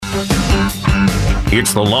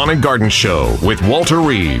It's the Lawn and Garden Show with Walter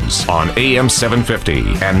Reeves on AM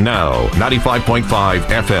 750 and now 95.5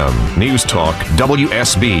 FM News Talk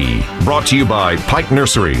WSB. Brought to you by Pike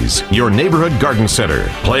Nurseries, your neighborhood garden center,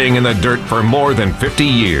 playing in the dirt for more than 50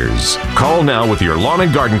 years. Call now with your lawn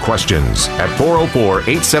and garden questions at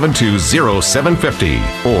 404-872-0750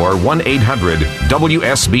 or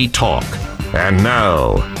 1-800-WSB-TALK. And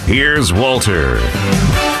now, here's Walter.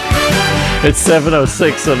 It's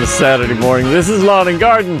 7:06 on a Saturday morning. This is Lawn and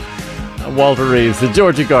Garden. I'm Walter Reeves, the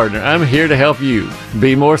Georgia Gardener. I'm here to help you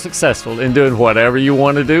be more successful in doing whatever you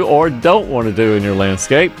want to do or don't want to do in your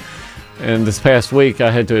landscape. And this past week, I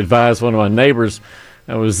had to advise one of my neighbors.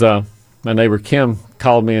 My neighbor Kim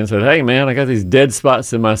called me and said, "Hey, man, I got these dead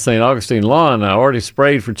spots in my St. Augustine lawn. I already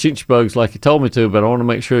sprayed for chinch bugs like you told me to, but I want to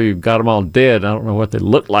make sure you've got them all dead. I don't know what they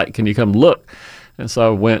look like. Can you come look?" And so I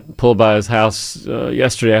went, pulled by his house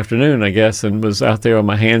yesterday afternoon, I guess, and was out there on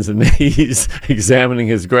my hands and knees examining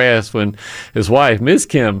his grass when his wife, Miss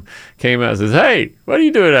Kim, came out and says, "Hey, what are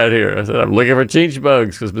you doing out here?" I said, "I'm looking for chinch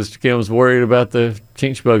bugs," because Mr. Kim's worried about the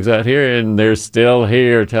chinch bugs out here, and they're still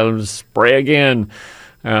here. Tell him to spray again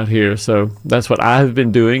out here. So that's what I've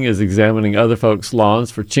been doing, is examining other folks'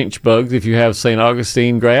 lawns for chinch bugs. If you have St.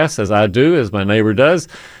 Augustine grass, as I do, as my neighbor does,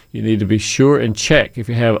 you need to be sure and check. If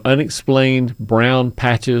you have unexplained brown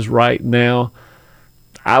patches right now,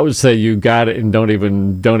 I would say you got it, and don't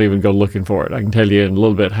even go looking for it. I can tell you in a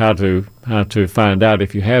little bit how to find out.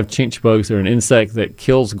 If you have chinch bugs, they're an insect that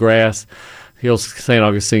kills grass, kills St.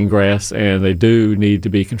 Augustine grass, and they do need to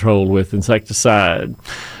be controlled with insecticide.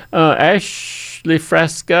 Ashley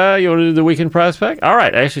Frasca, you want to do the weekend prize pack? All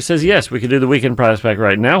right, Ashley says yes, we can do the weekend prize pack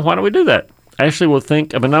right now. Why don't we do that? Ashley will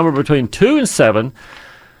think of a number between 2 and 7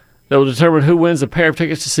 that will determine who wins a pair of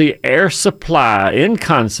tickets to see Air Supply in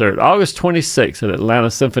concert August 26th at Atlanta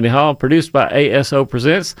Symphony Hall, produced by ASO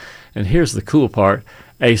Presents. And here's the cool part: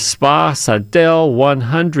 a Spa Sidel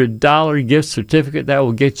 $100 gift certificate that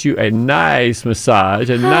will get you a nice massage,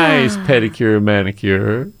 a nice pedicure,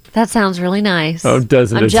 manicure. That sounds really nice. Oh,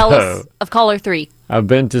 doesn't it? I'm jealous of caller 3. I've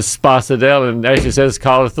been to Spa Sidel, and Ashley says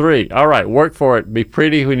caller 3. All right, work for it. Be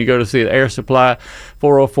pretty when you go to see the Air Supply.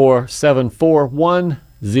 404-741-0750.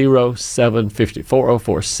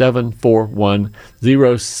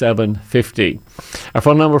 404-741-0750. Our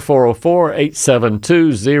phone number,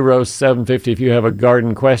 404-872-0750. If you have a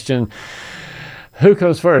garden question. Who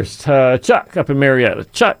comes first? Chuck up in Marietta.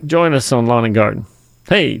 Chuck, join us on Lawn and Garden.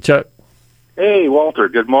 Hey, Chuck. Hey, Walter.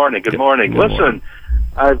 Good morning. Good morning. Listen,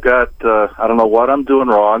 I've got, I don't know what I'm doing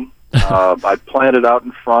wrong. I planted out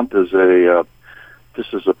in front as this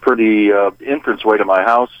is a pretty entranceway to my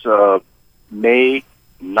house, May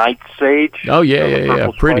night sage. Oh,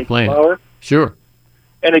 yeah. Pretty plant. Flower. Sure.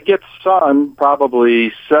 And it gets sun,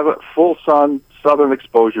 probably full sun, southern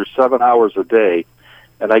exposure, 7 hours a day.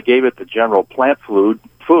 And I gave it the general plant food.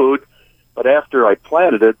 But after I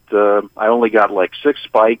planted it, I only got like 6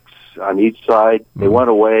 spikes on each side. They went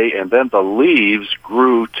away, and then the leaves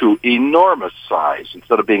grew to enormous size.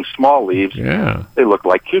 Instead of being small leaves, they look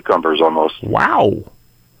like cucumbers almost. Wow.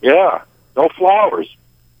 Yeah. No flowers.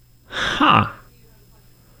 Huh.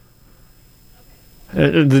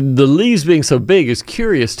 The leaves being so big is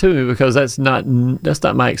curious to me, because that's not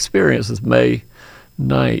my experience with May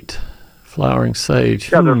night flowering sage.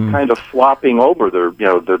 Yeah, they're kind of flopping over. They're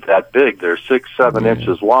that big. They're 6-7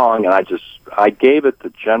 inches long, and I gave it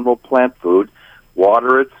the general plant food,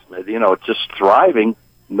 water it. It's just thriving.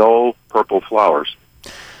 No purple flowers.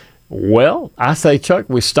 Well, I say, Chuck,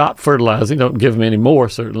 we stop fertilizing, don't give them any more,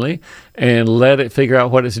 certainly, and let it figure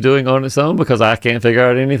out what it's doing on its own, because I can't figure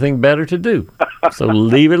out anything better to do. So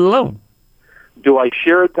leave it alone. Do I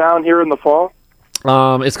shear it down here in the fall?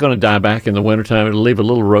 It's going to die back in the wintertime. It'll leave a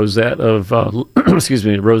little rosette of,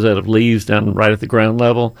 rosette of leaves down right at the ground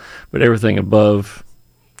level, but everything above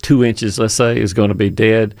 2 inches, let's say, is going to be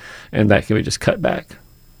dead, and that can be just cut back.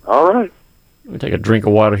 All right. Let me take a drink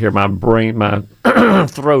of water here. My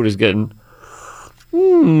throat is getting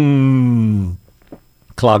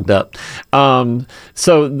clogged up.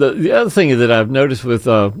 So the other thing that I've noticed with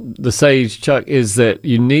the sage, Chuck, is that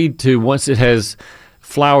you need to, once it has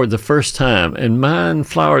flowered the first time, and mine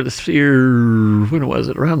flowered this year, when was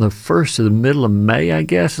it? Around the first to the middle of May, I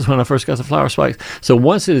guess, is when I first got the flower spikes. So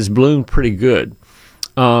once it has bloomed pretty good,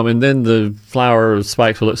 and then the flower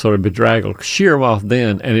spikes will look sort of bedraggled. Shear them off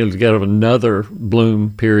then, and it'll get another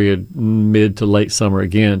bloom period mid to late summer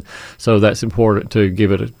again. So that's important to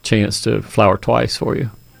give it a chance to flower twice for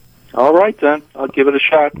you. All right, then. I'll give it a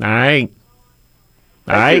shot. All right.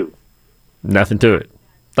 Thank you. Nothing to it.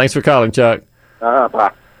 Thanks for calling, Chuck.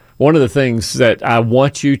 Bye. One of the things that I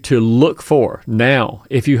want you to look for now,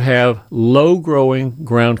 if you have low-growing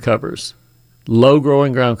ground covers,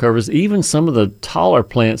 even some of the taller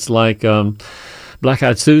plants like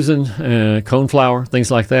black-eyed Susan, coneflower,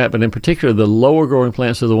 things like that, but in particular the lower-growing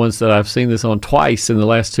plants are the ones that I've seen this on twice in the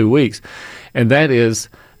last 2 weeks, and that is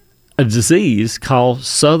a disease called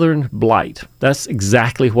southern blight. That's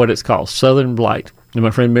exactly what it's called, southern blight. And my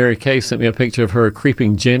friend Mary Kay sent me a picture of her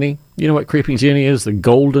creeping Jenny. You know what creeping Jenny is? The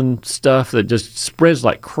golden stuff that just spreads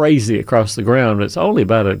like crazy across the ground. It's only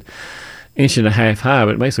about an inch and a half high,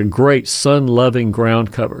 but it makes a great sun-loving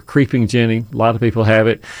ground cover. Creeping Jenny, a lot of people have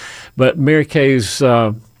it. But Mary Kay's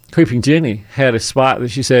creeping Jenny had a spot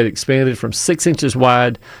that she said expanded from 6 inches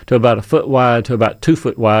wide to about a foot wide to about 2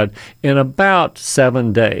 foot wide in about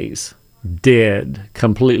 7 days. Dead,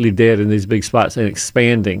 completely dead in these big spots and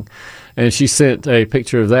expanding. And she sent a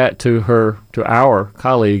picture of that to our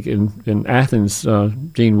colleague in Athens,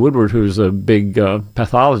 Gene Woodward, who's a big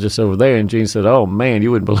pathologist over there. And Gene said, "Oh man,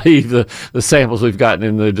 you wouldn't believe the samples we've gotten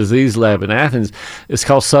in the disease lab in Athens. It's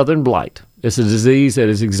called southern blight. It's a disease that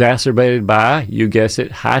is exacerbated by, you guess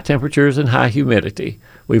it, high temperatures and high humidity.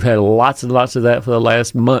 We've had lots and lots of that for the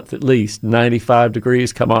last month at least. 95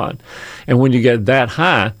 degrees, come on. And when you get that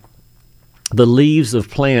high, the leaves of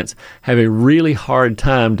plants have a really hard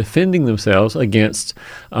time defending themselves against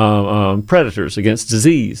predators, against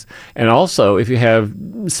disease. And also, if you have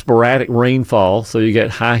sporadic rainfall, so you get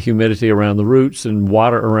high humidity around the roots and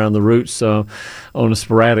water around the roots on a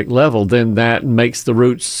sporadic level, then that makes the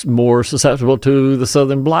roots more susceptible to the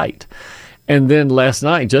southern blight. And then last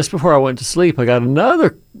night, just before I went to sleep, I got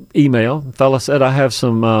another email. The fellow said, I have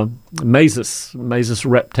some Mazus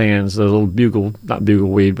reptans, a little not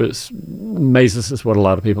bugleweed, but Mazus is what a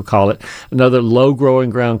lot of people call it. Another low-growing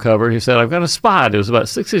ground cover. He said, I've got a spot. It was about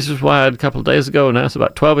 6 inches wide a couple of days ago, and now it's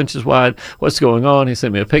about 12 inches wide. What's going on? He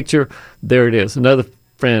sent me a picture. There it is. Another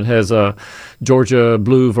friend has a Georgia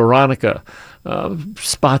blue Veronica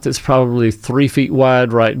spot that's probably 3 feet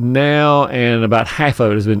wide right now, and about half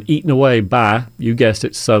of it has been eaten away by, you guessed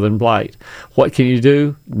it, southern blight. What can you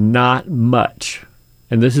do? Not much.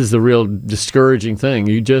 And this is the real discouraging thing.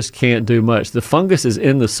 You just can't do much. The fungus is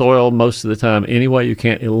in the soil most of the time anyway. You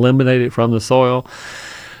can't eliminate it from the soil.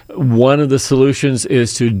 One of the solutions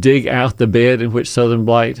is to dig out the bed in which southern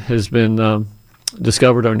blight has been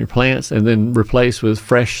discovered on your plants and then replace with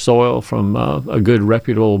fresh soil from a good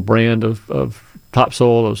reputable brand of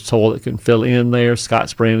topsoil, or soil that can fill in there.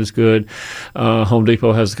 Scott's brand is good. Home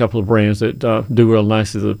Depot has a couple of brands that do real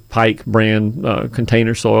nicely. The Pike brand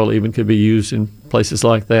container soil even could be used in places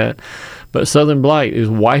like that. But southern blight is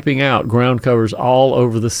wiping out ground covers all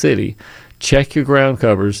over the city. Check your ground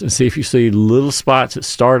covers and see if you see little spots that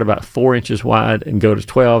start about 4 inches wide and go to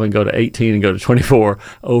 12 and go to 18 and go to 24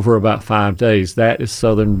 over about 5 days. That is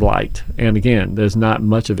southern blight. And again, there's not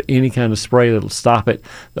much of any kind of spray that'll stop it.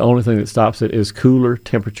 The only thing that stops it is cooler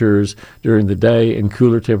temperatures during the day and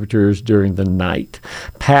cooler temperatures during the night.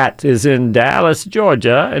 Pat is in Dallas,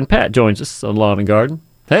 Georgia, and Pat joins us on Lawn and Garden.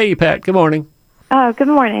 Hey, Pat, good morning. Good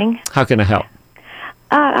morning. How can I help?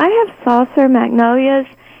 I have saucer magnolias,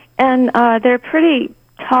 and they're pretty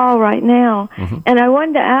tall right now. Mm-hmm. And I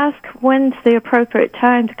wanted to ask, when's the appropriate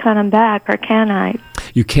time to cut them back, or can I?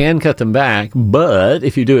 You can cut them back, but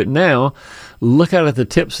if you do it now, look out at the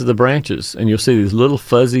tips of the branches, and you'll see these little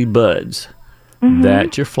fuzzy buds. Mm-hmm.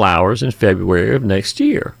 That's your flowers in February of next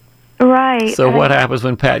year. Right. So what happens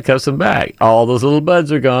when Pat cuts them back? All those little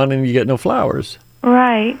buds are gone, and you get no flowers.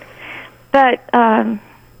 Right. But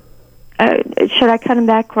should I cut them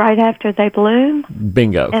back right after they bloom?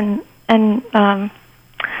 Bingo.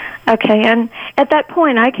 Okay, and at that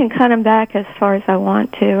point, I can cut them back as far as I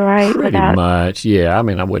want to, right? Pretty much, yeah. I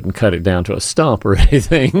mean, I wouldn't cut it down to a stump or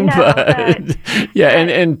anything, no, but yeah.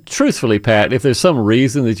 And truthfully, Pat, if there's some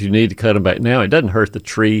reason that you need to cut them back now, it doesn't hurt the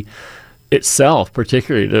tree itself,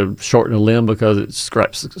 particularly to shorten a limb, because it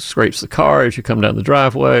scrapes the car as you come down the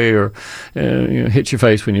driveway, or hits your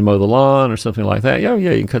face when you mow the lawn or something like that. Yeah,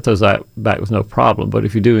 you can cut those out back with no problem. But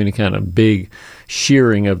if you do any kind of big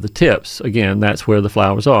shearing of the tips, again, that's where the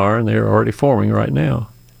flowers are, and they're already forming right now.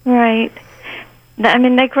 Right. I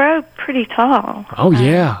mean, they grow pretty tall. Oh,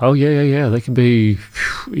 yeah. They can be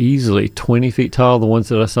easily 20 feet tall. The ones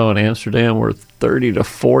that I saw in Amsterdam were 30 to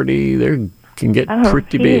 40. They can get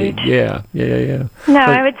pretty huge. Big. Yeah. No,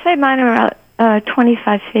 I would say mine are about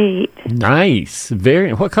 25 feet. Nice.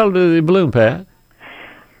 Very. What color do they bloom, Pat?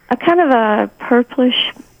 A kind of a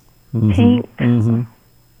purplish pink. Mm-hmm.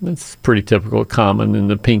 It's pretty typical, common in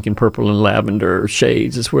the pink and purple and lavender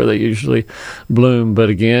shades. Is where they usually bloom. But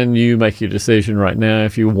again, you make your decision right now.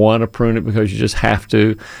 If you want to prune it because you just have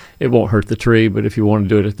to, it won't hurt the tree. But if you want to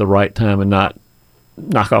do it at the right time and not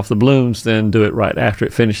knock off the blooms, then do it right after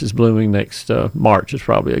it finishes blooming. Next March is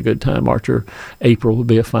probably a good time. March or April would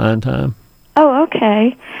be a fine time. Oh,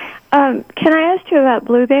 okay. Can I ask you about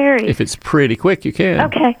blueberries? If it's pretty quick, you can.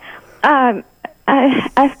 Okay.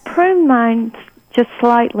 I've pruned mine just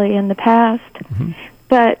slightly in the past,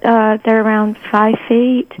 but they're around 5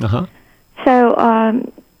 feet. Uh-huh.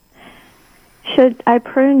 So should I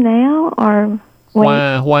prune now or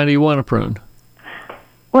wait? Why do you want to prune?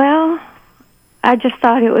 Well, I just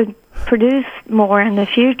thought it would produce more in the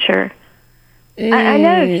future. I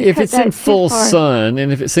know if it's in full sun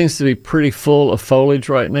and if it seems to be pretty full of foliage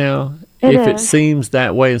right now, if it seems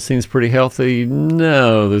that way and seems pretty healthy,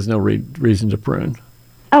 no, there's no reason to prune.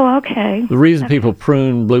 Oh, okay. The reason people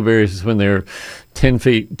prune blueberries is when they're 10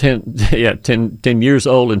 years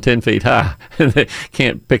old and 10 feet high, and they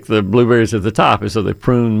can't pick the blueberries at the top, and so they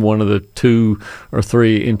prune one of the 2 or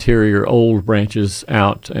 3 interior old branches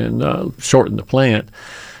out and shorten the plant.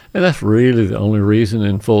 And that's really the only reason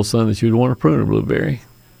in full sun that you'd want to prune a blueberry.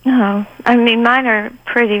 Oh, I mean, mine are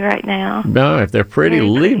pretty right now. No, if they're pretty, Very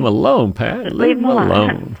leave pretty. them alone, Pat. Leave them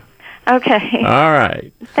alone. Okay. All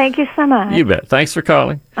right. Thank you so much. You bet. Thanks for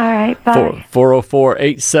calling. All right. Bye.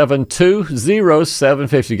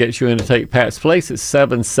 404-872-0750 gets you in to take Pat's place at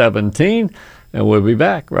 717. And we'll be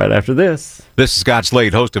back right after this. This is Scott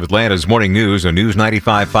Slade, host of Atlanta's Morning News on News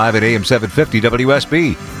 95.5 at AM 750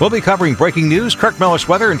 WSB. We'll be covering breaking news, Kirk Mellish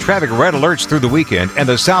weather, and traffic red alerts through the weekend. And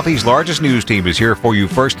the Southeast's largest news team is here for you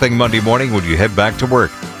first thing Monday morning when you head back to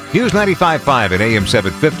work. News 95.5 at AM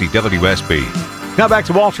 750 WSB. Now back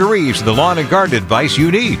to Walter Reeves and the lawn and garden advice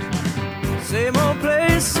you need. Same old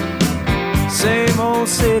place, same old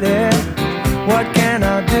city. What can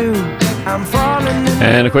I do? I'm falling in.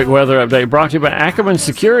 And a quick weather update brought to you by Ackerman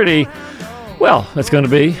Security. Well, it's going to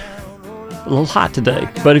be a little hot today.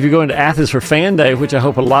 But if you're going to Athens for Fan Day, which I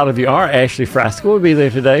hope a lot of you are, Ashley Frasco will be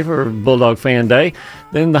there today for Bulldog Fan Day,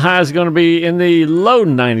 then the high is going to be in the low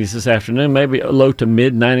 90s this afternoon, maybe a low to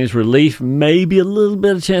mid 90s relief, maybe a little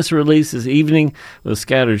bit of chance of release this evening with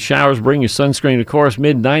scattered showers. Bring your sunscreen, of course,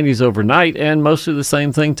 mid 90s overnight, and mostly the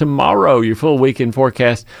same thing tomorrow. Your full weekend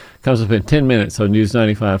forecast comes up in 10 minutes on News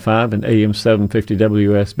 95.5 and AM 750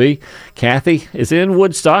 WSB. Kathy is in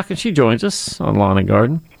Woodstock, and she joins us on Lawn and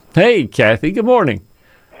Garden. Hey, Kathy, good morning.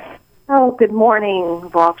 Oh, good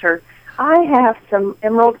morning, Walter. I have some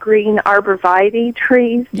emerald green arborvitae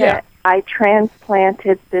trees that I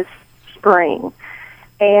transplanted this spring,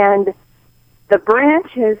 and the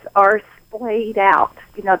branches are splayed out.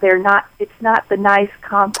 You know, it's not the nice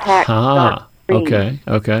compact dark green.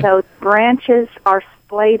 Okay. So the branches are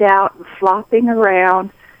splayed out and flopping around.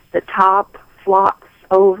 The top flops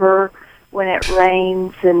over when it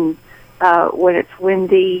rains and when it's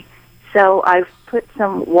windy. So I've put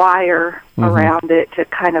some wire around it to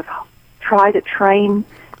kind of try to train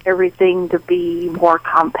everything to be more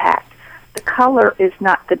compact. The color is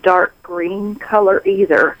not the dark green color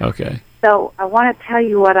either. Okay. So I want to tell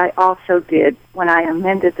you what I also did when I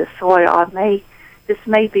amended the soil. This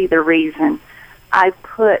may be the reason. I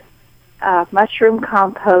put mushroom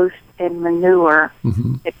compost and manure,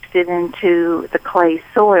 mixed it into the clay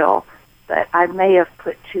soil, but I may have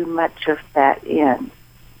put too much of that in.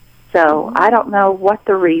 So I don't know what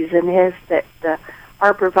the reason is that the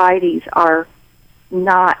arborvitaes are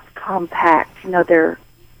not compact. The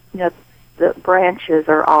branches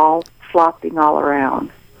are all flopping all around.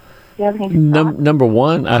 Do you have any thoughts? Number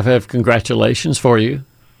one, I have congratulations for you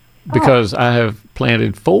because I have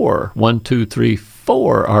planted 4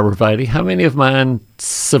 arborvitae. How many of mine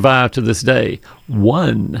survive to this day?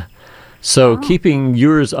 1. So keeping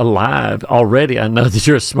yours alive already, I know that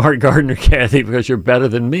you're a smart gardener, Kathy, because you're better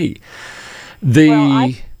than me.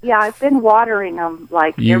 I've been watering them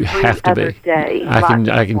like you every have to other be. day.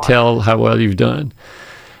 I can tell how well you've done.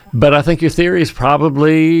 But I think your theory is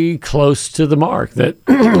probably close to the mark. That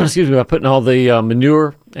excuse me, by putting all the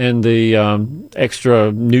manure and the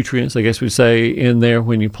extra nutrients, I guess we'd say, in there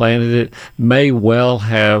when you planted it, may well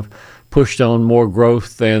have pushed on more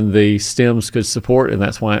growth than the stems could support, and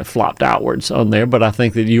that's why it flopped outwards on there. But I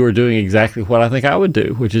think that you are doing exactly what I think I would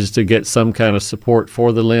do, which is to get some kind of support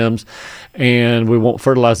for the limbs, and we won't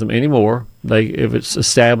fertilize them anymore. If it's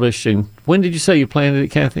established. And when did you say you planted it,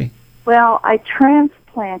 Kathy? Well, I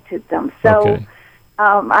transplanted them. So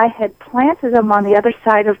I had planted them on the other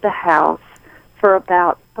side of the house for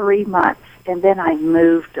about 3 months, and then I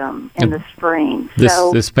moved them in the spring.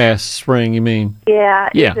 This past spring, you mean? Yeah.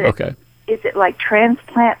 Yeah, okay. is it like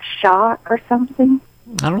transplant shock or something?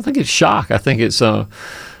 I don't think it's shock. I think it's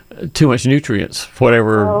too much nutrients,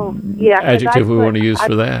 whatever adjective we want to use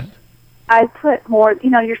for that. I put more,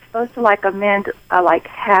 you're supposed to like amend like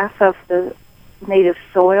half of the native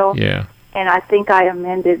soil. Yeah. And I think I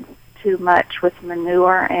amended too much with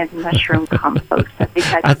manure and mushroom compost.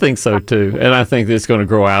 I think so too. And I think it's going to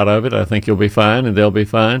grow out of it. I think you'll be fine and they'll be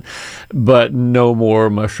fine. But no more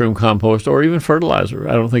mushroom compost or even fertilizer.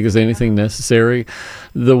 I don't think there's anything necessary.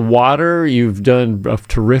 The water, you've done a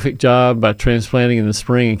terrific job by transplanting in the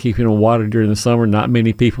spring and keeping them watered during the summer. Not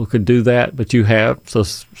many people could do that, but you have. So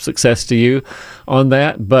success to you on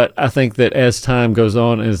that. But I think that as time goes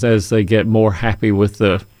on, as they get more happy with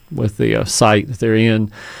the site that they're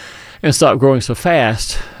in, and stop growing so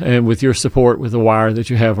fast, and with your support with the wire that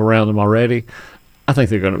you have around them already, I think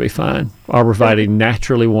they're going to be fine. Arborvitae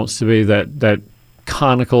naturally wants to be that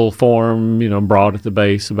conical form, broad at the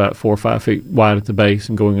base, about 4 or 5 feet wide at the base,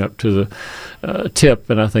 and going up to the tip,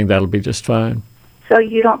 and I think that'll be just fine. So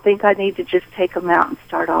you don't think I need to just take them out and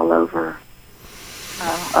start all over?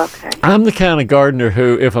 Oh, okay. I'm the kind of gardener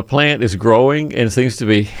who, if a plant is growing and seems to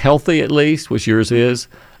be healthy at least, which yours is,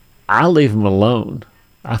 I'll leave them alone.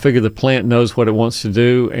 I figure the plant knows what it wants to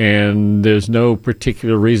do, and there's no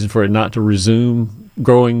particular reason for it not to resume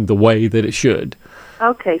growing the way that it should.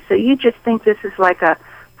 Okay, so you just think this is like a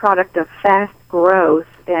product of fast growth,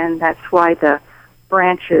 and that's why the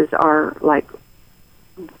branches are like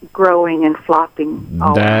growing and flopping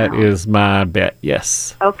all That around. is my bet,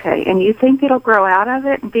 yes. Okay, and you think it'll grow out of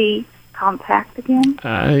it and be compact again?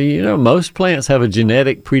 Most plants have a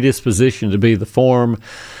genetic predisposition to be the form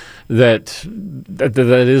that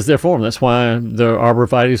is their form. That's why the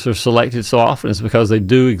arborvitaes are selected so often, is because they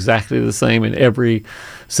do exactly the same in every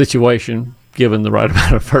situation. Given the right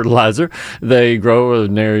amount of fertilizer, they grow a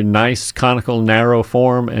nice conical narrow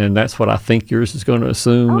form, and that's what I think yours is going to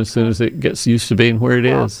assume as soon as it gets used to being where it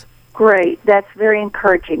is. Great. That's very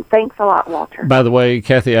encouraging. Thanks a lot, Walter. By the way,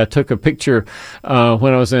 Kathy, I took a picture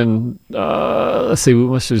when I was in, we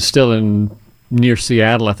must have still in near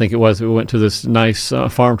Seattle, I think it was. We went to this nice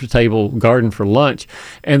farm-to-table garden for lunch,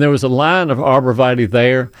 and there was a line of arborvitae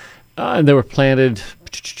there, and they were planted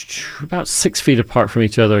about 6 feet apart from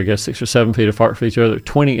each other, I guess 6 or 7 feet apart from each other,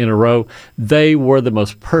 20 in a row. They were the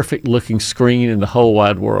most perfect-looking screen in the whole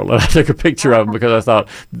wide world. And I took a picture of them because I thought,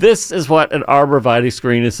 this is what an arborvitae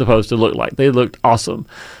screen is supposed to look like. They looked awesome.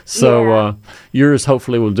 So yours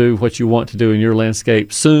hopefully will do what you want to do in your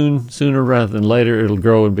landscape sooner rather than later. It'll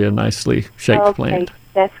grow and be a nicely shaped plant.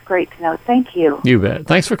 That's great to know. Thank you. You bet.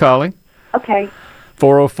 Thanks for calling. Okay.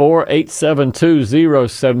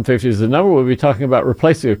 404-872-0750 is the number. We'll be talking about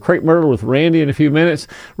replacing a crepe myrtle with Randy in a few minutes.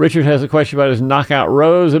 Richard has a question about his knockout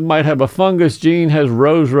rose. It might have a fungus. Gene has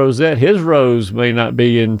rose rosette. His rose may not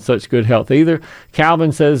be in such good health either.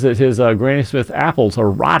 Calvin says that his Granny Smith apples are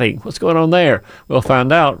rotting. What's going on there? We'll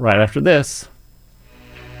find out right after this.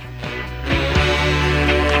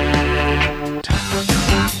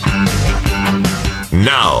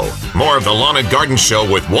 Now, more of the Lawn and Garden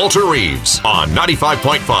Show with Walter Reeves on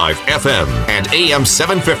 95.5 FM and AM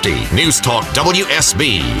 750 News Talk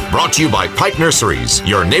WSB. Brought to you by Pipe Nurseries,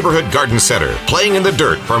 your neighborhood garden center, playing in the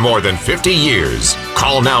dirt for more than 50 years.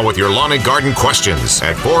 Call now with your lawn and garden questions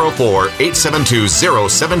at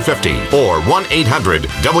 404-872-0750 or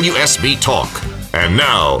 1-800-WSB-TALK. And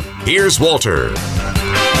now, here's Walter.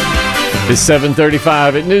 It's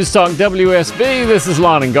 7:35 at News Talk WSB. This is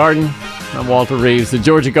Lawn and Garden. I'm Walter Reeves, the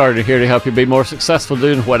Georgia Gardener, here to help you be more successful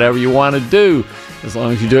doing whatever you want to do, as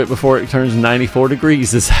long as you do it before it turns 94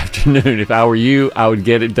 degrees this afternoon. If I were you, I would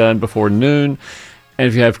get it done before noon. And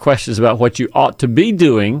if you have questions about what you ought to be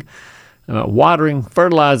doing, watering,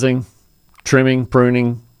 fertilizing, trimming,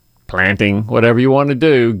 pruning, planting, whatever you want to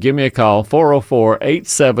do, give me a call,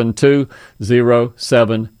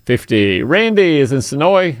 404-872-0750. Randy is in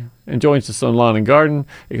Sonoy and joins us on Lawn and Garden,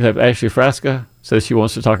 except Ashley Frasca says she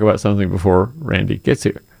wants to talk about something before Randy gets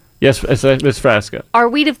here. Yes, Ms. Frasca. Our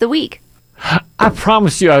weed of the week. I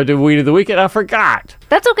promised you I would do weed of the week, and I forgot.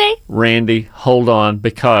 That's okay. Randy, hold on,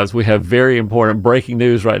 because we have very important breaking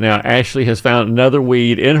news right now. Ashley has found another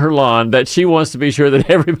weed in her lawn that she wants to be sure that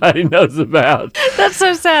everybody knows about. That's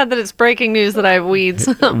so sad that it's breaking news that I have weeds.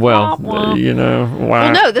 Well, wah. why?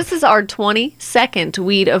 Well, no, this is our 22nd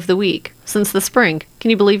weed of the week since the spring. Can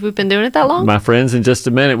you believe we've been doing it that long? My friends, in just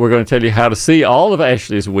a minute, we're going to tell you how to see all of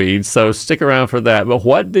Ashley's weeds, so stick around for that. But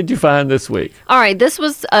what did you find this week? All right, this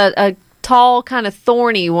was a tall, kind of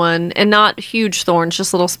thorny one, and not huge thorns,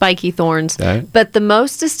 just little spiky thorns. Okay. But the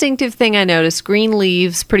most distinctive thing I noticed, green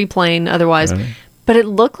leaves, pretty plain otherwise, But it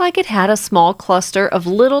looked like it had a small cluster of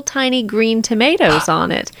little tiny green tomatoes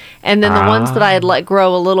on it. And then the ones that I had let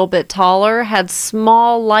grow a little bit taller had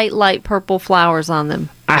small, light purple flowers on them.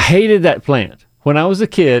 I hated that plant. When I was a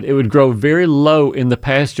kid, it would grow very low in the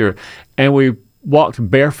pasture, and we walked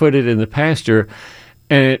barefooted in the pasture,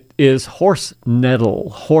 and it is horse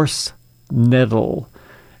nettle.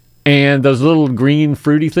 And those little green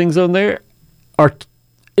fruity things on there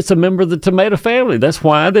it's a member of the tomato family. That's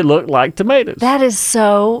why they look like tomatoes. That is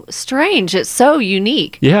so strange. It's so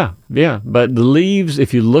unique. Yeah. But the leaves,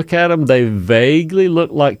 if you look at them, they vaguely look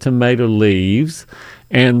like tomato leaves.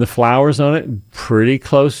 And the flowers on it, pretty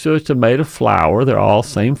close to a tomato flower. They're all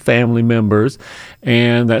same family members.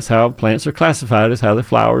 And that's how plants are classified, is how the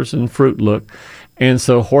flowers and fruit look. And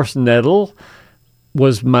so horse nettle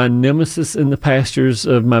was my nemesis in the pastures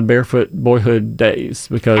of my barefoot boyhood days,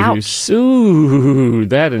 because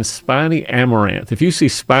that and spiny amaranth. If you see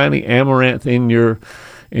spiny amaranth in your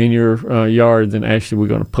yard, then actually we're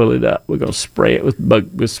going to pull it up. We're going to spray it with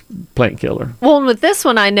plant killer. Well, and with this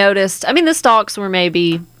one, I noticed, the stalks were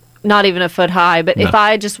maybe not even a foot high, but if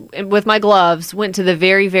I just, with my gloves, went to the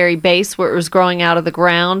very, very base where it was growing out of the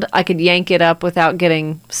ground, I could yank it up without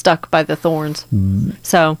getting stuck by the thorns.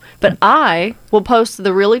 So, but I will post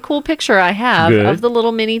the really cool picture I have of the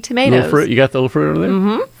little mini tomatoes. Little fruit. You got the little fruit over there?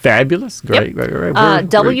 Mm-hmm. Fabulous. Great. Yep. Great.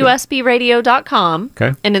 WSBradio.com.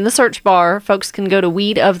 Okay. And in the search bar, folks can go to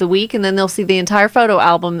Weed of the Week, and then they'll see the entire photo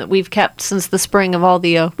album that we've kept since the spring of all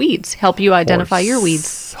the weeds. Help you identify your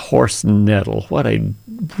weeds. Horse nettle. What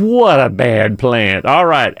a bad plant. All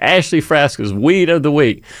right. Ashley Frasca's Weed of the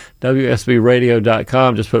Week.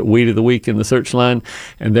 WSBradio.com. Just put Weed of the Week in the search line,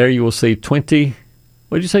 and there you will see 22,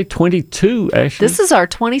 Ashley? This is our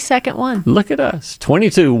 22nd one. Look at us.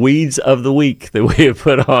 22 Weeds of the Week that we have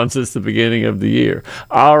put on since the beginning of the year.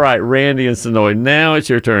 All right, Randy and Sonoy, now it's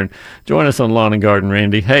your turn. Join us on Lawn and Garden,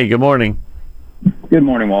 Randy. Hey, good morning. Good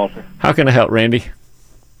morning, Walter. How can I help, Randy?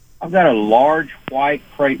 I've got a large white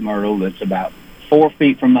crepe myrtle that's about 4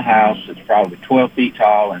 feet from the house. It's probably 12 feet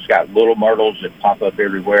tall, and it's got little myrtles that pop up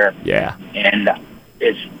everywhere. Yeah. And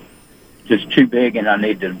it's just too big, and I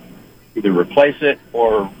need to either replace it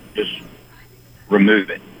or just remove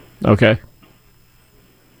it. Okay.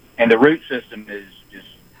 And the root system is just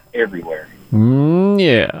everywhere.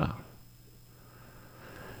 Yeah.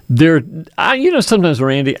 Sometimes,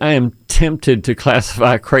 Randy, I am tempted to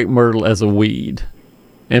classify crepe myrtle as a weed.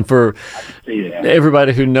 And for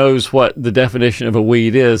everybody who knows what the definition of a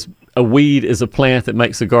weed is a plant that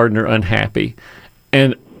makes the gardener unhappy.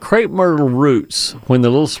 And crepe myrtle roots, when the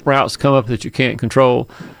little sprouts come up that you can't control,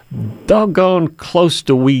 doggone close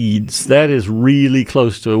to weeds. That is really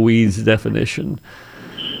close to a weed's definition.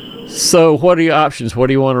 So what are your options? What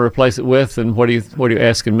do you want to replace it with, and what are you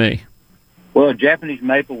asking me? Well, Japanese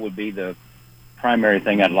maple would be the primary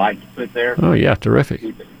thing I'd like to put there. Oh, yeah, terrific.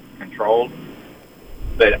 Keep it controlled.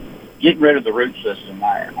 But getting rid of the root system,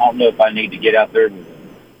 I don't know if I need to get out there with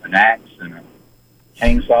an axe and a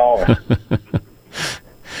chainsaw.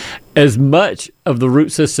 As much of the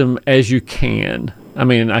root system as you can.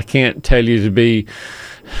 I can't tell you to be,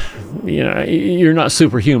 you're not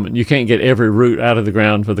superhuman. You can't get every root out of the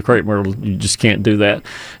ground for the crepe myrtle. You just can't do that.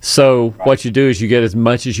 So what you do is you get as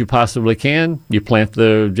much as you possibly can. You plant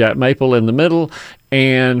the Jap maple in the middle,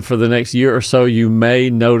 and for the next year or so, you may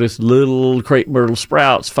notice little crepe myrtle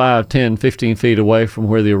sprouts 5, 10, 15 feet away from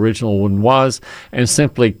where the original one was, and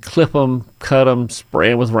simply clip them, cut them,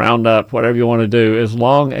 spray them with Roundup, whatever you want to do. As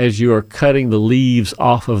long as you are cutting the leaves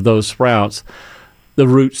off of those sprouts, the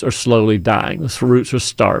roots are slowly dying. The roots are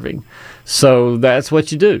starving. So that's what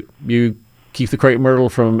you do. You keep the crepe myrtle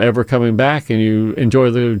from ever coming back, and you enjoy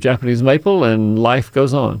the Japanese maple, and life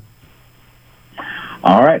goes on.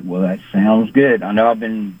 All right. Well, that sounds good. I know I've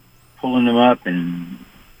been pulling them up, and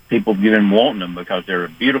people have been wanting them because they're a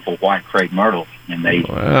beautiful white crepe myrtle, and they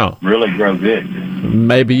really grow good.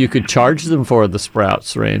 Maybe you could charge them for the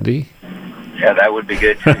sprouts, Randy. Yeah, that would be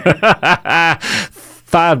good too.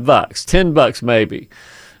 $5, $10 maybe.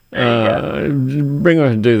 Bring her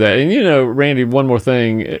and do that. And Randy, one more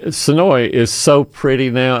thing. Sonoy is so pretty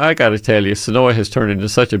now. I got to tell you, Sonoy has turned into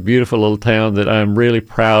such a beautiful little town that I'm really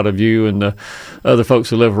proud of you and the other folks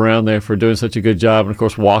who live around there for doing such a good job. And of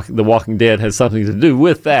course, The Walking Dead has something to do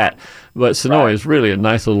with that. But Sonoy is really a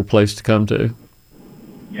nice little place to come to.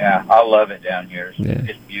 Yeah, I love it down here.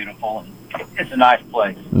 It's beautiful, and it's a nice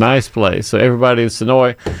place. Nice place. So everybody in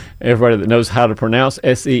Sonoy, everybody that knows how to pronounce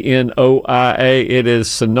Senoia, it is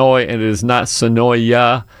Sonoy, and it is not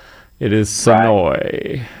Sonoya. It is Sonoy.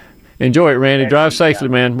 Right. Enjoy it, Randy. Drive safely,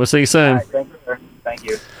 man. We'll see you soon. Right, thank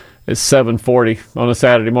you. It's 7:40 on a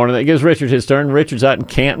Saturday morning. That gives Richard his turn. Richard's out in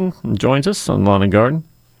Canton and joins us on Lawn and Garden.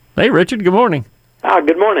 Hey, Richard, good morning.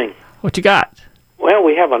 Good morning. What you got? Well,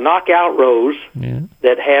 we have a knockout rose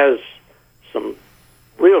that has some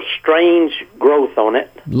real strange growth on it.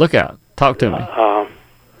 Look out. Talk to me.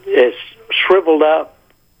 It's shriveled up.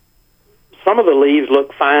 Some of the leaves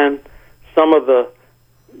look fine. Some of the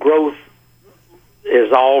growth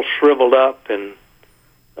is all shriveled up and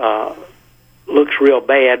looks real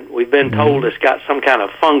bad. We've been told it's got some kind of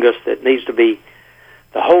fungus that needs to be,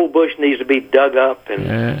 the whole bush needs to be dug up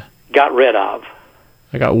and got rid of.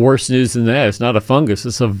 I got worse news than that. It's not a fungus,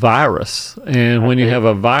 it's a virus. And when you have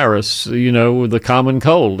a virus, the common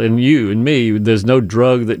cold, and you and me, there's no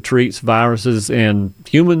drug that treats viruses in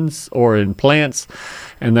humans or in plants.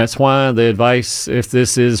 And that's why the advice, if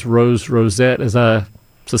this is rose rosette, as I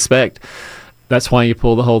suspect, that's why you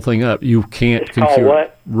pull the whole thing up. You can't It's called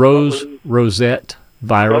what? Rose rosette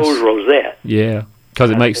virus. Rose rosette. Yeah,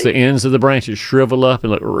 because it makes the ends of the branches shrivel up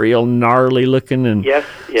and look real gnarly looking, and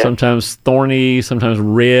sometimes thorny, sometimes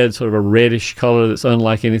red, sort of a reddish color that's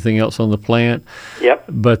unlike anything else on the plant. Yep.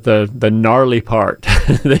 But the gnarly part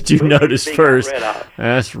that you notice first,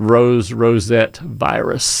 that's rose rosette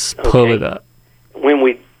virus. Pull it up. When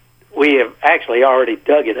we have actually already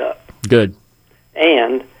dug it up. Good.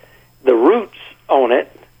 And the roots on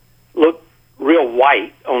it look real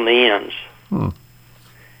white on the ends.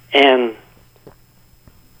 And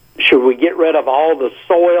should we get rid of all the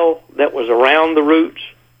soil that was around the roots?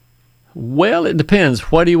 Well, it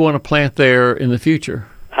depends. What do you want to plant there in the future?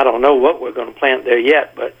 I don't know what we're going to plant there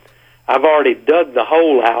yet, but I've already dug the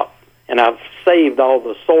hole out, and I've saved all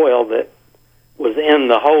the soil that was in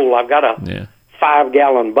the hole. I've got a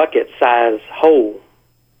 5-gallon bucket size hole.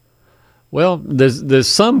 Well, there's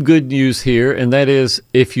some good news here, and that is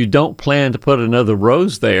if you don't plan to put another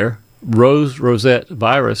rose there, rose rosette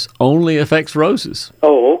virus only affects roses.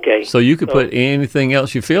 Oh, okay. So you could put anything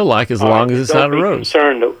else you feel like as long as it's not a rose. Don't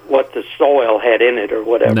be concerned what the soil had in it or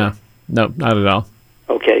whatever. No, not at all.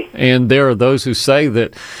 Okay. And there are those who say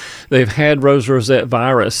that they've had rose rosette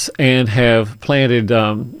virus and have planted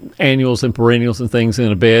annuals and perennials and things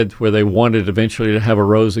in a bed where they wanted eventually to have a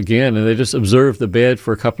rose again, and they just observed the bed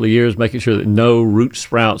for a couple of years, making sure that no root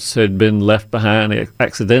sprouts had been left behind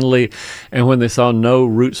accidentally. And when they saw no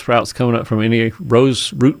root sprouts coming up from any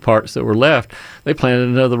rose root parts that were left, they planted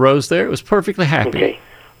another rose there. It was perfectly happy. Okay.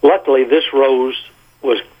 Luckily, this rose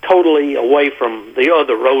was totally away from the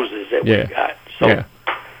other roses that we got. So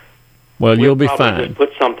well, you'll be probably fine. Just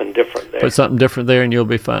put something different there. Put something different there, and you'll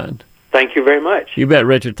be fine. Thank you very much. You bet,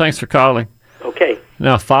 Richard. Thanks for calling. Okay.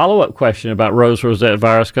 Now, a follow-up question about rose rosette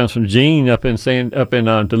virus comes from Gene up in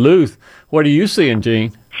Duluth. What are you seeing,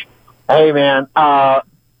 Gene? Hey, man. On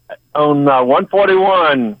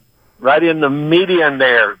 141, right in the median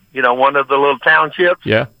there, one of the little townships.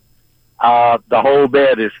 Yeah. The whole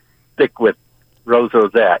bed is thick with rose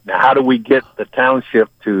rosette. Now, how do we get the township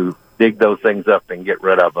to dig those things up and get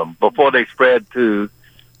rid of them before they spread to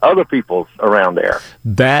other people's around there?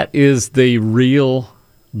 That is the real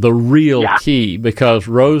key, because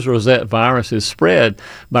rose rosette virus is spread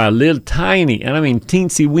by a little tiny, and I mean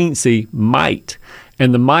teensy weensy mite.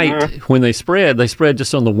 And the mite, when they spread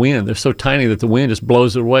just on the wind. They're so tiny that the wind just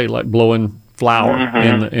blows it away like blowing flour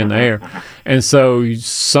in the air. And so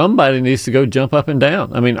somebody needs to go jump up and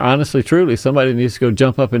down. I mean, honestly, truly, somebody needs to go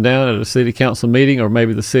jump up and down at a city council meeting, or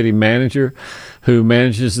maybe the city manager who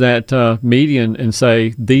manages that meeting, and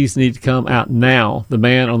say, these need to come out now. The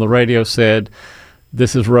man on the radio said,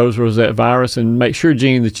 this is rose rosette virus, and make sure,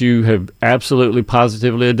 Gene, that you have absolutely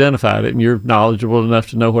positively identified it and you're knowledgeable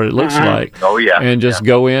enough to know what it looks like. Oh, yeah. And just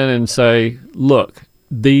go in and say, look,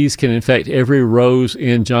 these can infect every rose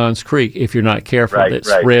in Johns Creek if you're not careful. It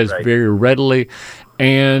spreads very readily.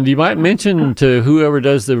 And you might mention to whoever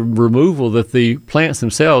does the removal that the plants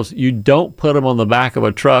themselves, you don't put them on the back of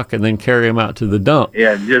a truck and then carry them out to the dump.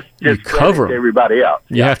 Yeah, just cover them. Everybody else.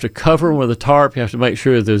 You have to cover them with a tarp. You have to make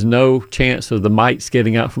sure there's no chance of the mites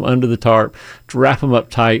getting out from under the tarp. To wrap them up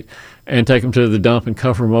tight and take them to the dump and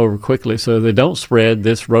cover them over quickly so they don't spread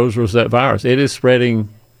this rose rosette virus. It is spreading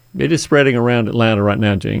around Atlanta right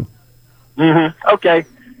now, Gene. Okay.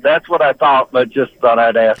 That's what I thought, but just thought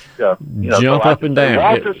I'd ask. Jump up and down.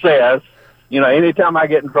 Walter says, anytime I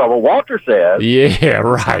get in trouble, Walter says. Yeah,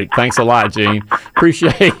 right. Thanks a lot, Gene.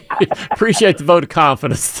 Appreciate the vote of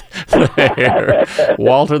confidence there.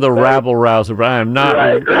 Walter the rabble rouser. But I'm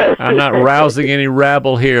not rousing any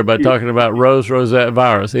rabble here by talking about rose rosette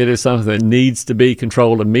virus. It is something that needs to be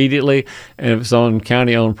controlled immediately, and if it's on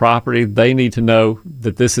county-owned property, they need to know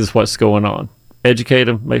that this is what's going on. educate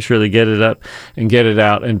them, make sure they get it up and get it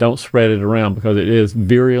out, and don't spread it around because it is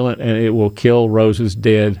virulent and it will kill roses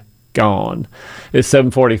dead, gone. It's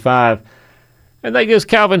 7:45, and that gives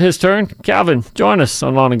Calvin his turn. Calvin, join us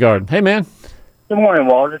on Lawn and Garden. Hey, man. Good morning,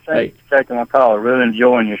 Walter. Thanks for taking my call. Really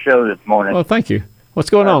enjoying your show this morning. Well, thank you. What's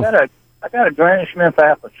going on? I got a Granny Smith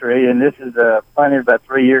apple tree, and this is planted about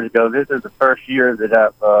 3 years ago. This is the first year that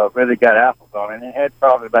I've really got apples on it. It had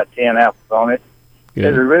probably about 10 apples on it.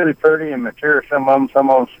 Good. They're really pretty and mature, some of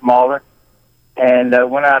them smaller. And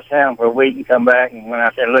went out of town for a week and come back, and went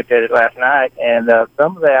out there and looked at it last night, and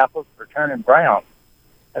some of the apples were turning brown.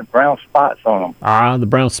 Had brown spots on them. Ah, the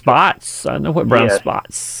brown spots. I know what brown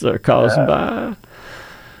spots are caused by.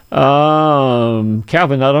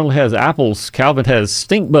 Calvin not only has apples, Calvin has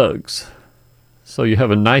stink bugs. So you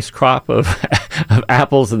have a nice crop of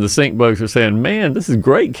apples, and the stink bugs are saying, "Man, this is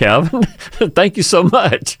great, Calvin. Thank you so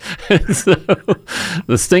much." So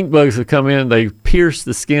the stink bugs have come in. They pierce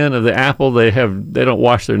the skin of the apple. They don't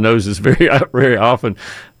wash their noses very often.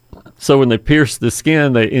 So when they pierce the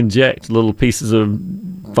skin, they inject little pieces of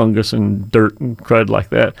fungus and dirt and crud like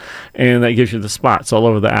that, and that gives you the spots all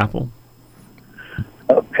over the apple.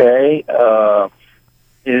 Okay.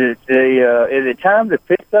 Is it time to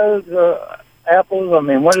pick those apples? I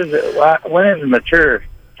mean, when is the mature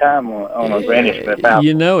time on a Granny Smith apple?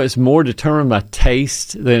 You know, it's more determined by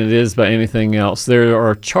taste than it is by anything else. There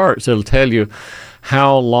are charts that'll tell you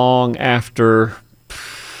how long after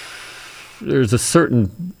there's a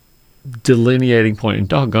certain delineating point, and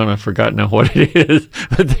doggone, I forgot now what it is,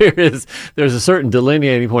 but there's a certain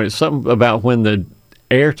delineating point. It's something about when the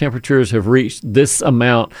air temperatures have reached this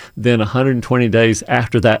amount, then 120 days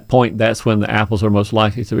after that point, that's when the apples are most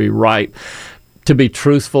likely to be ripe. To be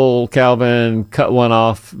truthful, Calvin, cut one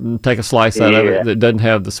off and take a slice out of it that doesn't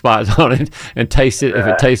have the spots on it and taste it. If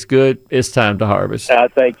it tastes good, it's time to harvest. I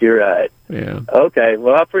think you're right. Yeah. Okay.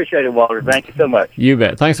 Well, I appreciate it, Walter. Thank you so much. You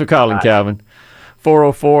bet. Thanks for calling, Calvin.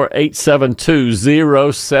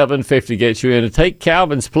 404-872-0750 gets you in to take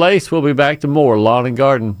Calvin's place. We'll be back to more Lawn and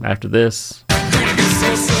Garden after this.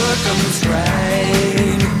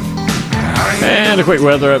 And a quick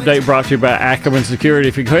weather update brought to you by Ackerman Security.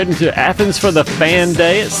 If you're heading to Athens for the Fan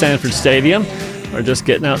Day at Sanford Stadium, or just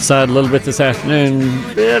getting outside a little bit this afternoon,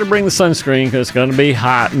 better bring the sunscreen because it's going to be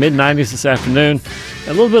hot. Mid-90s this afternoon.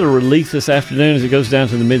 A little bit of relief this afternoon as it goes down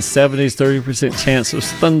to the mid-70s. 30% chance of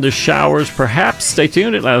thunder showers, perhaps. Stay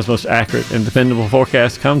tuned. Atlanta's most accurate and dependable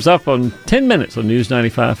forecast comes up on 10 minutes on News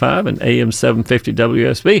 95.5 and AM 750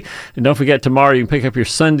 WSB. And don't forget, tomorrow you can pick up your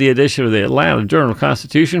Sunday edition of the Atlanta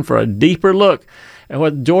Journal-Constitution for a deeper look at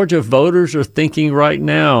what Georgia voters are thinking right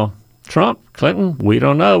now. Trump, Clinton, we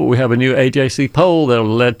don't know, but we have a new AJC poll that'll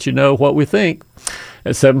let you know what we think.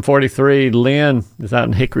 At 7:43, Lynn is out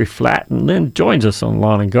in Hickory Flat, and Lynn joins us on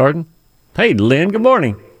Lawn and Garden. Hey, Lynn, good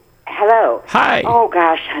morning. Hello. Hi. Oh,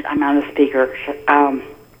 gosh, I'm on the speaker.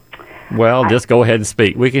 Well, just go ahead and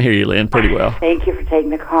speak. We can hear you, Lynn, pretty well. Thank you for taking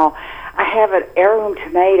the call. I have an heirloom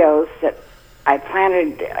tomatoes that I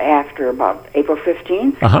planted after about April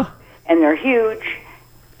 15th, and they're huge,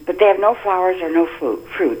 but they have no flowers or no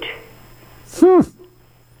fruit.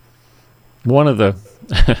 One of the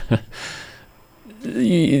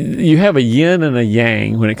you have a yin and a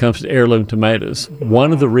yang when it comes to heirloom tomatoes.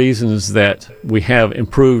 One of the reasons that we have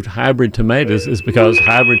improved hybrid tomatoes is because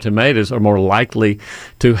hybrid tomatoes are more likely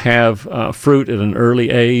to have fruit at an early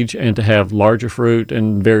age and to have larger fruit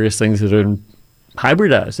and various things that are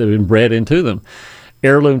hybridized, that have been bred into them.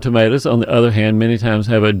 Heirloom tomatoes, on the other hand, many times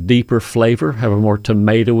have a deeper flavor, have a more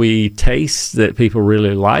tomatoey taste that people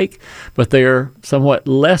really like, but they are somewhat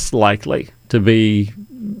less likely to be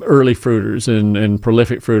early fruiters and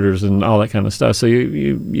prolific fruiters and all that kind of stuff. So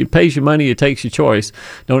you pays your money, it takes your choice.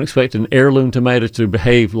 Don't expect an heirloom tomato to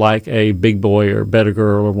behave like a Big Boy or Better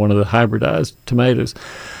Girl or one of the hybridized tomatoes.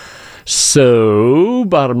 So,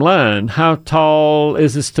 bottom line, how tall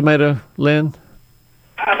is this tomato, Lynn?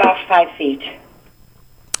 About 5 feet.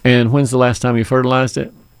 And when's the last time you fertilized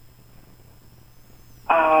it?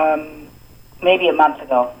 Maybe a month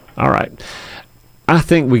ago. All right. I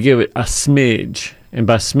think we give it a smidge. And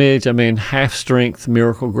by smidge, I mean half-strength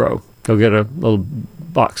Miracle-Gro. Go get a little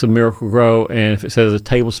box of Miracle-Gro, and if it says a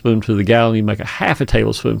tablespoon to the gallon, you make a half a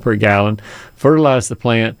tablespoon per gallon. Fertilize the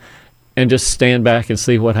plant, and just stand back and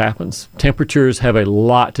see what happens. Temperatures have a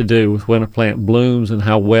lot to do with when a plant blooms and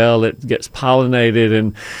how well it gets pollinated,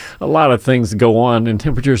 and a lot of things go on. And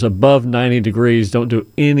temperatures above 90 degrees don't do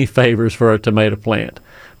any favors for a tomato plant.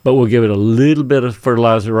 But we'll give it a little bit of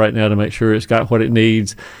fertilizer right now to make sure it's got what it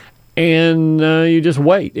needs. And you just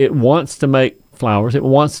wait. It wants to make flowers. It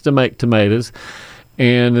wants to make tomatoes.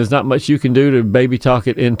 And there's not much you can do to baby talk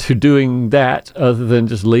it into doing that other than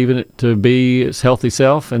just leaving it to be its healthy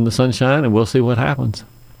self in the sunshine, and we'll see what happens.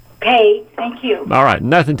 Okay, thank you. All right,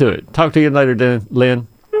 nothing to it. Talk to you later, Lynn.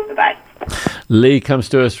 Bye-bye. Lee comes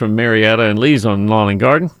to us from Marietta, and Lee's on Lawn and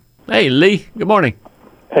Garden. Hey, Lee, good morning.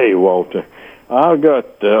 Hey, Walter. I've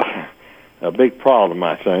got a big problem,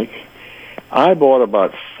 I think. I bought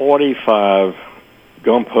about 45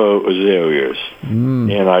 Gumpo azaleas,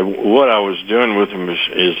 and what I was doing with them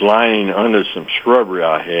is lining under some shrubbery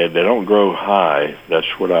I had. They don't grow high. That's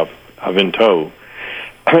what I've been told.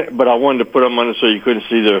 But I wanted to put them under so you couldn't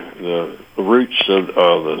see the roots of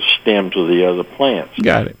the stems of the other plants.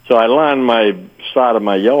 Got it. So I lined my side of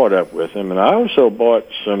my yard up with them, and I also bought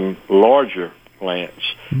some larger plants,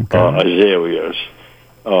 azaleas,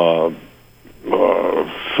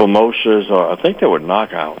 Formosas, I think they were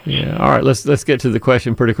knockouts. Yeah. All right. Let's get to the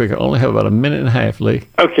question pretty quick. I only have about a minute and a half, Lee.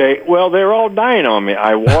 Okay. Well, they're all dying on me.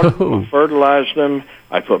 I watered them, fertilized them,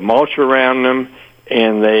 I put mulch around them,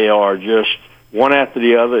 and they are just one after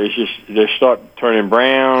the other. It's just they start turning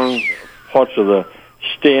brown, parts of the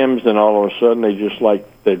stems, and all of a sudden they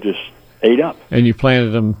just ate up. And you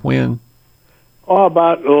planted them when? Oh,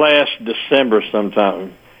 about last December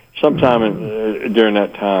sometime during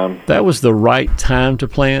that time. That was the right time to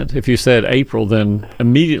plant. If you said April, then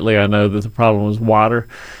immediately I know that the problem was water.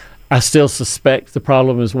 I still suspect the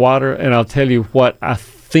problem is water, and I'll tell you what I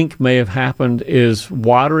think may have happened is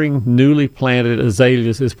watering newly planted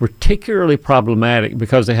azaleas is particularly problematic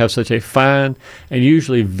because they have such a fine and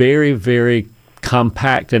usually very, very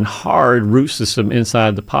compact and hard root system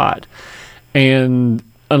inside the pot. And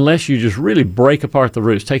unless you just really break apart the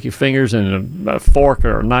roots, take your fingers and a fork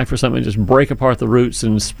or a knife or something, just break apart the roots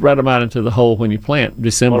and spread them out into the hole when you plant,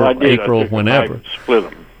 December, April, whenever. Split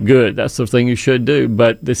them. Good. That's the thing you should do.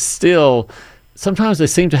 But there's still, sometimes they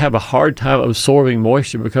seem to have a hard time absorbing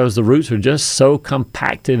moisture because the roots are just so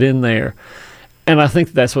compacted in there. And I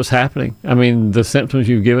think that's what's happening. I mean, the symptoms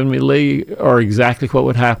you've given me, Lee, are exactly what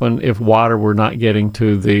would happen if water were not getting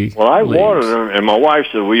to the Well, I leaves. watered them, and my wife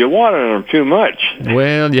said, well, you're watering them too much.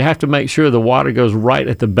 Well, you have to make sure the water goes right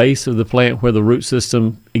at the base of the plant where the root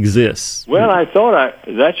system exists. Well, I thought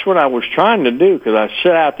that's what I was trying to do because I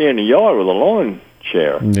sit out there in the yard with a lawn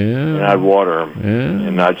chair, and I'd water them,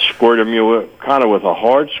 and I'd squirt them kind of with a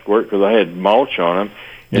hard squirt because I had mulch on them.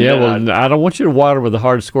 Yeah, well, I don't want you to water with a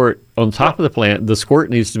hard squirt on top of the plant. The squirt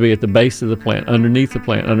needs to be at the base of the plant, underneath the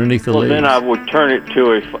plant, underneath the leaves. Then I would turn it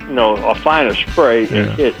to a finer spray and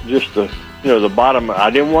hit just the bottom. I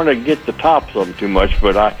didn't want to get the tops of them too much,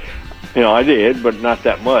 but I did, but not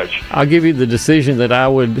that much. I'll give you the decision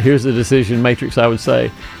here's the decision matrix I would say.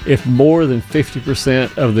 If more than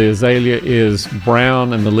 50% of the azalea is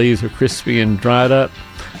brown and the leaves are crispy and dried up,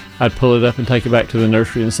 I'd pull it up and take it back to the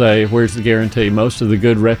nursery and say, where's the guarantee? Most of the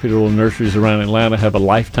good reputable nurseries around Atlanta have a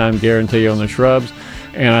lifetime guarantee on their shrubs,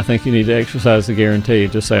 and I think you need to exercise the guarantee.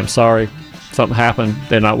 Just say, I'm sorry, something happened,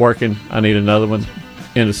 they're not working, I need another one,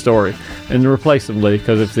 end of story. And replace them, Lee,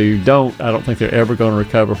 because if you don't, I don't think they're ever going to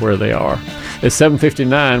recover where they are. It's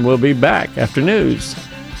 7:59, we'll be back after news.